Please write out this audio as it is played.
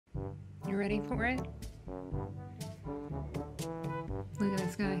You ready for it? Look at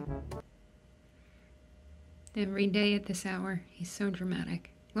this guy. Every day at this hour, he's so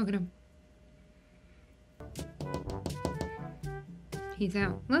dramatic. Look at him. He's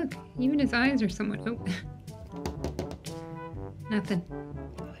out. Look, even his eyes are somewhat open. Nothing.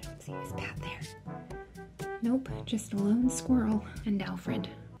 Oh, I don't see his bat there. Nope, just a lone squirrel and Alfred.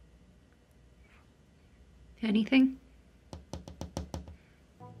 Anything?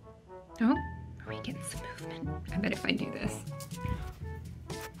 Oh, are we getting some movement? I bet if I do this.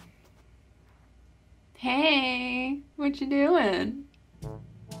 Hey, what you doing?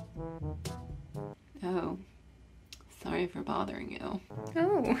 Oh, sorry for bothering you.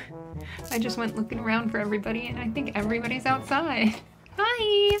 Oh, I just went looking around for everybody and I think everybody's outside.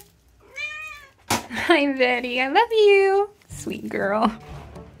 Hi. Hi, Betty. I love you. Sweet girl.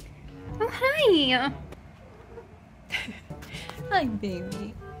 Oh, hi. Hi,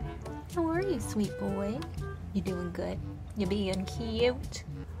 baby. How are you, sweet boy? You doing good? You being cute?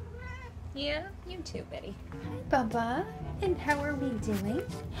 Yeah, you too, Betty. Hi, Bubba. And how are we doing?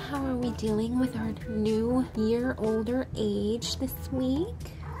 How are we dealing with our new year-older age this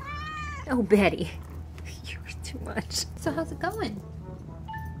week? Oh, Betty. You're too much. So how's it going?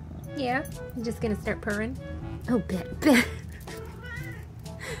 Yeah, I'm just gonna start purring. Oh, Betty.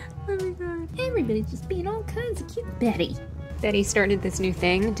 Oh my god. Everybody's just being all kinds of cute. Betty started this new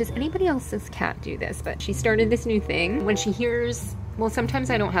thing. Does anybody else's cat do this? But she started this new thing. When she hears, well, sometimes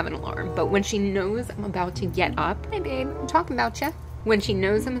I don't have an alarm, but when she knows I'm about to get up, hey babe, I'm talking about you. When she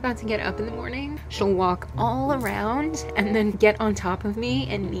knows I'm about to get up in the morning, she'll walk all around and then get on top of me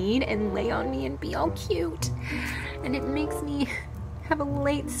and knead and lay on me and be all cute. And it makes me have a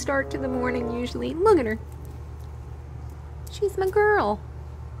late start to the morning usually. Look at her. She's my girl.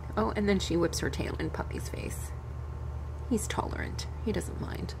 Oh, and then she whips her tail in Puppy's face. He's tolerant. He doesn't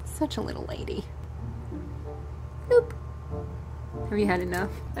mind. Such a little lady. Boop. Have you had enough?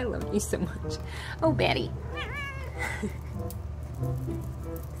 I love you so much. Oh, Betty.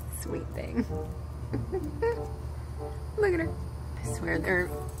 Sweet thing. Look at her. I swear they're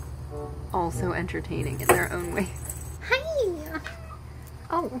also entertaining in their own way. Hi!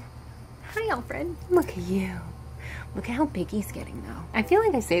 Oh. Hi, Alfred. Look at you. Look at how big he's getting though. I feel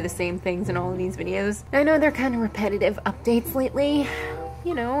like I say the same things in all of these videos. I know they're kind of repetitive updates lately.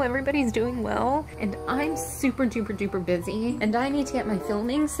 You know, everybody's doing well. And I'm super duper duper busy. And I need to get my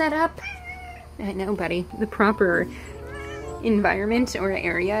filming set up. I know, buddy. The proper environment or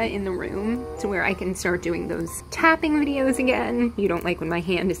area in the room to where I can start doing those tapping videos again. You don't like when my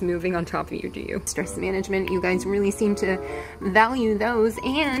hand is moving on top of you, do you? Stress management, you guys really seem to value those.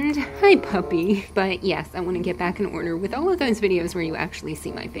 And hi, puppy. But yes, I want to get back in order with all of those videos where you actually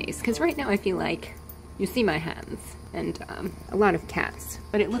see my face, because right now I feel like you see my hands and a lot of cats.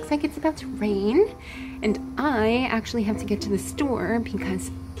 But it looks like it's about to rain, and I actually have to get to the store because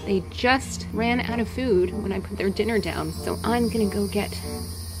they just ran out of food when I put their dinner down. So I'm gonna go get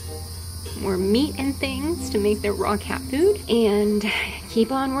more meat and things to make their raw cat food and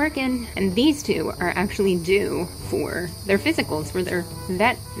keep on working. And these two are actually due for their physicals, for their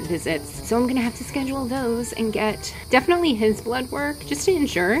vet visits. So I'm gonna have to schedule those and get definitely his blood work just to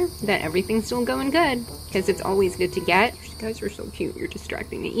ensure that everything's still going good, because it's always good to get. You guys are so cute, you're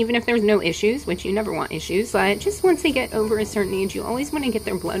distracting me. Even if there's no issues, which you never want issues, but just once they get over a certain age, you always want to get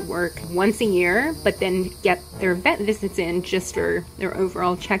their blood work once a year, but then get their vet visits in just for their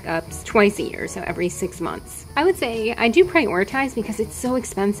overall checkups twice a year, so every 6 months. I would say I do prioritize because it's so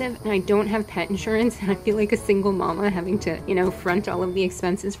expensive and I don't have pet insurance and I feel like a single mama having to, you know, front all of the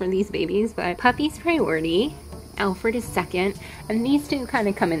expenses for these babies, but Puppy's priority, Alfred is second, and these two kind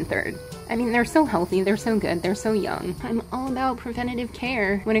of come in third. I mean, they're so healthy, they're so good, they're so young. I'm all about preventative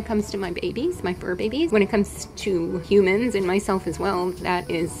care when it comes to my babies, my fur babies. When it comes to humans and myself as well, that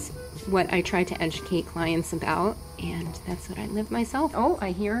is what I try to educate clients about, and that's what I live myself. Oh,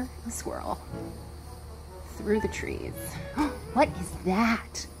 I hear a squirrel through the trees. What is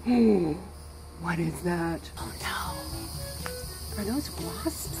that? What is that? Oh no. Are those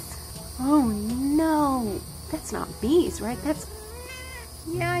wasps? Oh no. That's not bees, right? That's...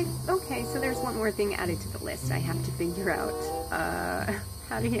 Yeah, okay, so there's one more thing added to the list I have to figure out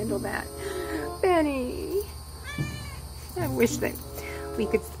how to handle that. Benny! I wish that we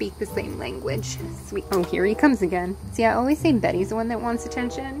could speak the same language. Sweet. Oh, here he comes again. See, I always say Betty's the one that wants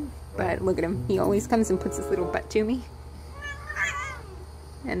attention, but look at him. He always comes and puts his little butt to me.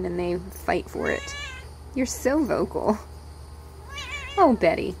 And then they fight for it. You're so vocal. Oh,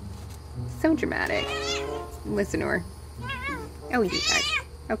 Betty. So dramatic. Listen to her. Oh, you guys.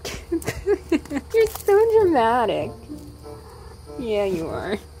 Okay. You're so dramatic. Yeah, you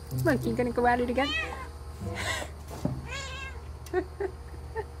are. Look, you gonna go at it again?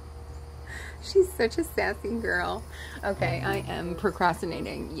 She's such a sassy girl. Okay, I am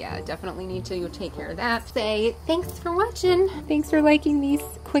procrastinating. Yeah, definitely need to take care of that. Say thanks for watching. Thanks for liking these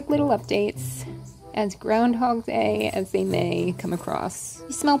quick little updates. As Groundhog Day as they may come across.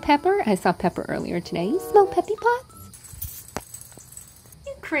 You smell pepper? I saw pepper earlier today. You smell peppy pots?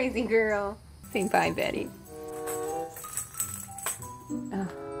 You crazy girl. Say bye, Betty. Oh,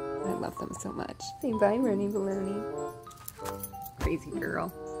 I love them so much. Say bye, Runny Baloney. Crazy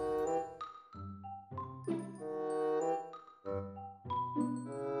girl.